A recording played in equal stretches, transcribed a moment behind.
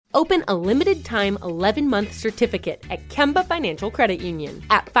Open a limited-time 11-month certificate at Kemba Financial Credit Union.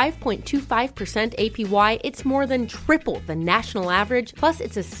 At 5.25% APY, it's more than triple the national average, plus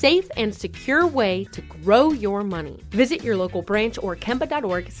it's a safe and secure way to grow your money. Visit your local branch or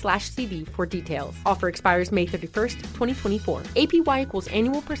kemba.org/CD for details. Offer expires May 31st, 2024. APY equals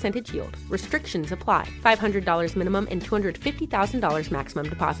annual percentage yield. Restrictions apply. $500 minimum and $250,000 maximum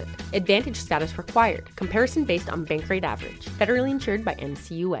deposit. Advantage status required. Comparison based on bank rate average. Federally insured by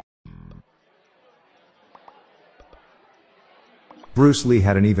NCUA. Bruce Lee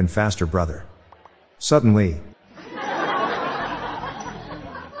had an even faster brother. Suddenly,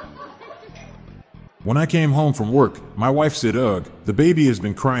 when I came home from work, my wife said, "Ugh, the baby has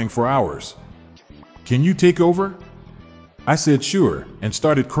been crying for hours. Can you take over?" I said, "Sure," and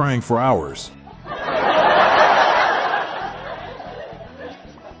started crying for hours.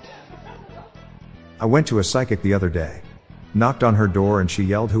 I went to a psychic the other day. Knocked on her door and she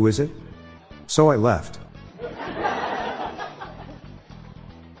yelled, "Who is it?" So I left.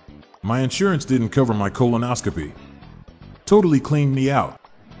 My insurance didn't cover my colonoscopy. Totally cleaned me out.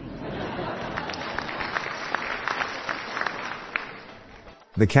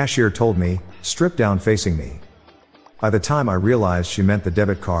 The cashier told me, "Strip down facing me." By the time I realized she meant the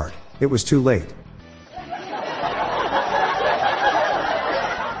debit card, it was too late.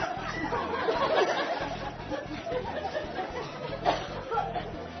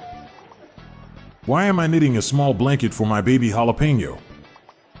 Why am I knitting a small blanket for my baby jalapeno?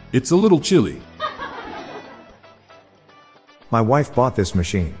 It's a little chilly. My wife bought this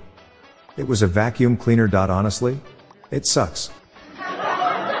machine. It was a vacuum cleaner. Honestly, it sucks.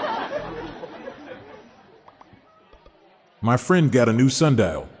 My friend got a new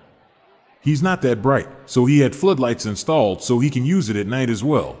sundial. He's not that bright, so he had floodlights installed so he can use it at night as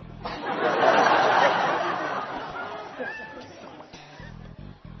well.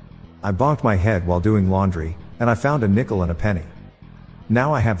 I bonked my head while doing laundry, and I found a nickel and a penny.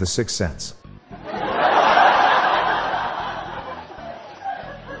 Now I have the sixth sense.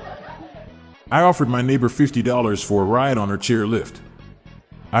 I offered my neighbor $50 for a ride on her chairlift.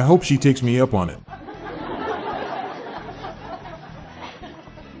 I hope she takes me up on it.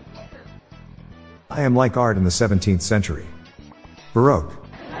 I am like art in the 17th century. Baroque.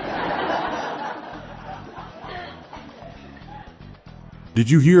 Did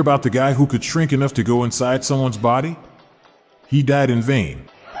you hear about the guy who could shrink enough to go inside someone's body? He died in vain.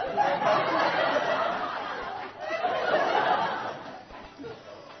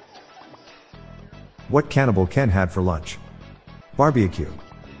 What Cannibal Ken had for lunch? Barbecue.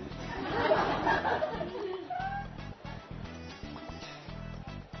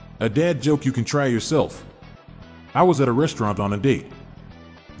 A dad joke you can try yourself. I was at a restaurant on a date.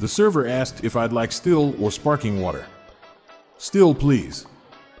 The server asked if I'd like still or sparkling water. Still, please.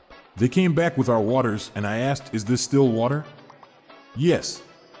 They came back with our waters and I asked, "Is this still water?" "Yes."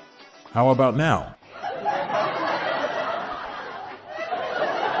 "How about now?"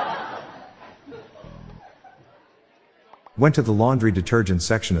 Went to the laundry detergent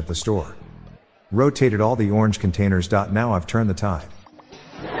section at the store. Rotated all the orange containers. Now I've turned the tide.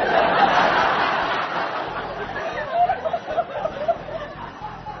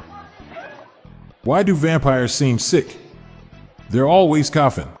 Why do vampires seem sick? They're always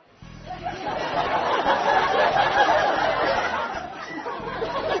coughing.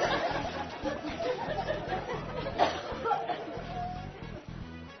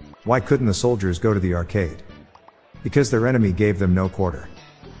 Why couldn't the soldiers go to the arcade? Because their enemy gave them no quarter.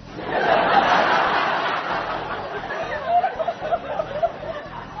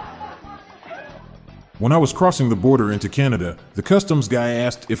 When I was crossing the border into Canada, the customs guy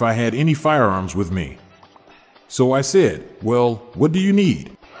asked if I had any firearms with me. So I said, "Well, what do you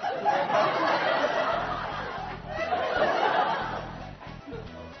need?"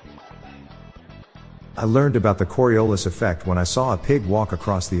 I learned about the Coriolis effect when I saw a pig walk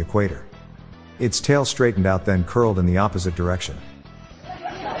across the equator. Its tail straightened out, then curled in the opposite direction.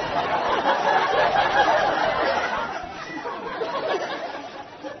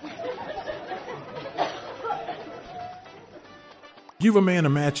 Give a man a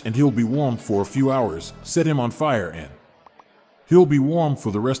match and he'll be warm for a few hours. Set him on fire and he'll be warm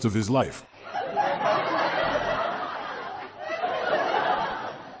for the rest of his life.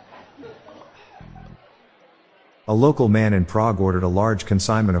 A local man in Prague ordered a large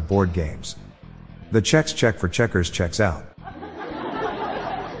consignment of board games. The Czechs check for checkers checks out.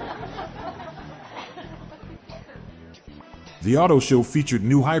 The auto show featured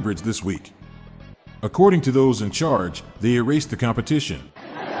new hybrids this week. According to those in charge, they erased the competition.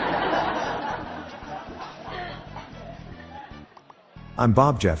 I'm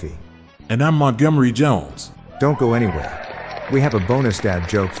Bob Jeffy. And I'm Montgomery Jones. Don't go anywhere. We have a bonus dad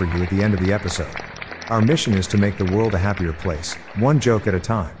joke for you at the end of the episode. Our mission is to make the world a happier place, one joke at a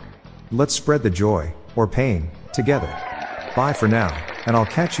time. Let's spread the joy, or pain, together. Bye for now, and I'll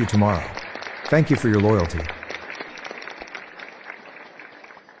catch you tomorrow. Thank you for your loyalty.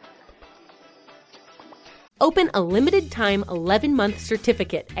 Open a limited-time 11-month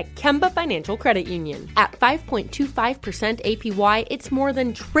certificate at Kemba Financial Credit Union. At 5.25% APY, it's more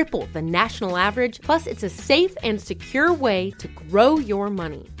than triple the national average, plus it's a safe and secure way to grow your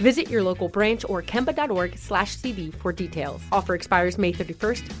money. Visit your local branch or kemba.org/cb for details. Offer expires May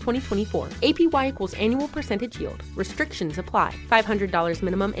 31st, 2024. APY equals annual percentage yield. Restrictions apply. $500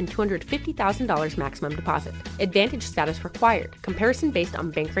 minimum and $250,000 maximum deposit. Advantage status required. Comparison based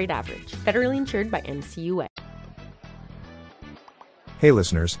on bank rate average. Federally insured by NCUA. Hey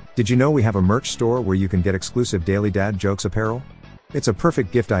listeners, did you know we have a merch store where you can get exclusive Daily Dad Jokes apparel? It's a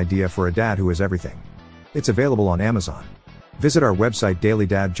perfect gift idea for a dad who is everything. It's available on Amazon. Visit our website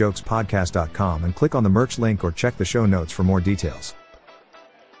dailydadjokespodcast.com and click on the merch link or check the show notes for more details.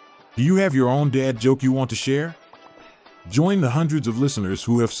 Do you have your own dad joke you want to share? Join the hundreds of listeners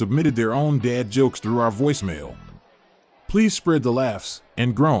who have submitted their own dad jokes through our voicemail. Please spread the laughs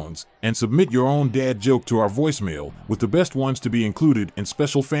and groans and submit your own dad joke to our voicemail, with the best ones to be included in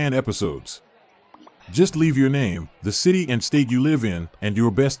special fan episodes. Just leave your name, the city and state you live in, and your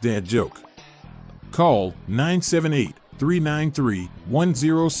best dad joke. Call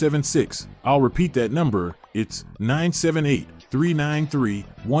 978-393-1076. I'll repeat that number. It's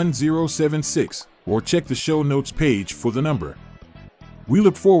 978-393-1076, or check the show notes page for the number. We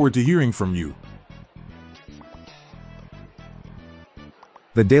look forward to hearing from you.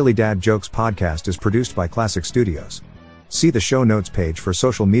 The Daily Dad Jokes podcast is produced by Classic Studios. See the show notes page for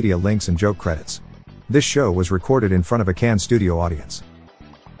social media links and joke credits. This show was recorded in front of a Can studio audience.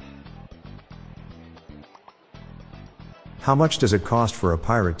 How much does it cost for a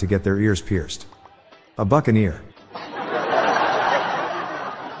pirate to get their ears pierced? $1 an ear.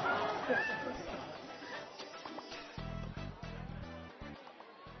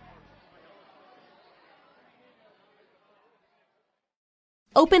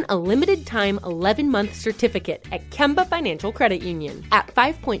 Open a limited-time 11-month certificate at Kemba Financial Credit Union. At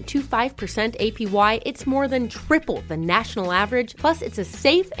 5.25% APY, it's more than triple the national average, plus it's a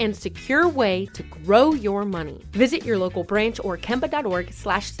safe and secure way to grow your money. Visit your local branch or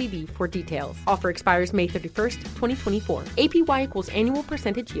kemba.org/cb for details. Offer expires May 31st, 2024. APY equals annual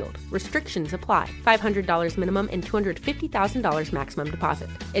percentage yield. Restrictions apply. $500 minimum and $250,000 maximum deposit.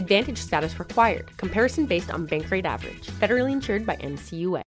 Advantage status required. Comparison based on bank rate average. Federally insured by NCUA.